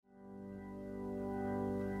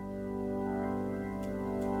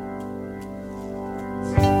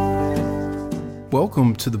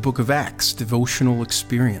Welcome to the Book of Acts devotional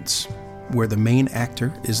experience, where the main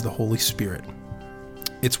actor is the Holy Spirit.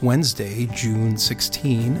 It's Wednesday, June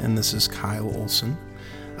 16, and this is Kyle Olson.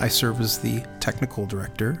 I serve as the technical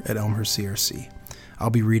director at Elmhurst CRC. I'll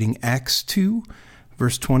be reading Acts 2,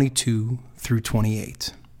 verse 22 through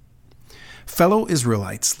 28. Fellow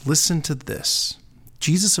Israelites, listen to this.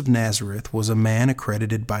 Jesus of Nazareth was a man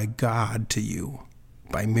accredited by God to you,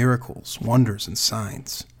 by miracles, wonders, and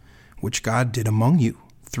signs, which God did among you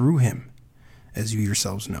through him, as you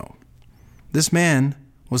yourselves know. This man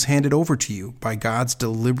was handed over to you by God's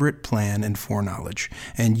deliberate plan and foreknowledge,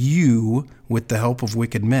 and you, with the help of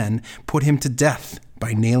wicked men, put him to death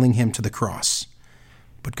by nailing him to the cross.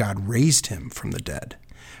 But God raised him from the dead,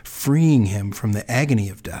 freeing him from the agony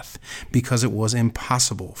of death, because it was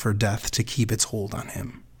impossible for death to keep its hold on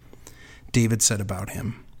him. David said about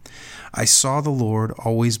him, I saw the Lord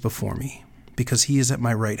always before me, because he is at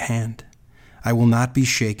my right hand. I will not be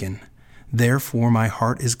shaken. Therefore my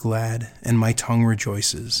heart is glad, and my tongue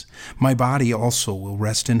rejoices. My body also will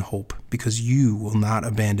rest in hope, because you will not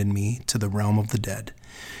abandon me to the realm of the dead.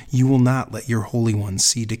 You will not let your Holy One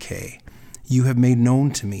see decay. You have made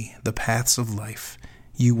known to me the paths of life.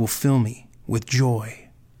 You will fill me with joy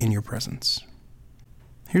in your presence.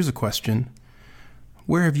 Here's a question.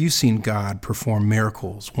 Where have you seen God perform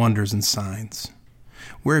miracles, wonders, and signs?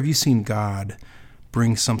 Where have you seen God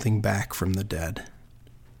bring something back from the dead?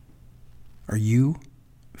 Are you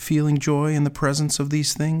feeling joy in the presence of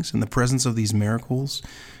these things, in the presence of these miracles,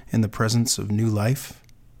 in the presence of new life?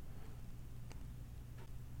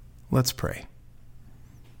 Let's pray.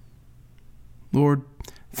 Lord,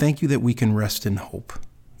 thank you that we can rest in hope.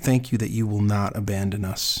 Thank you that you will not abandon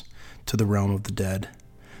us to the realm of the dead.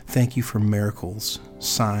 Thank you for miracles,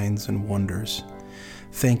 signs, and wonders.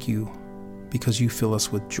 Thank you because you fill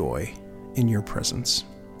us with joy in your presence.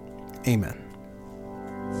 Amen.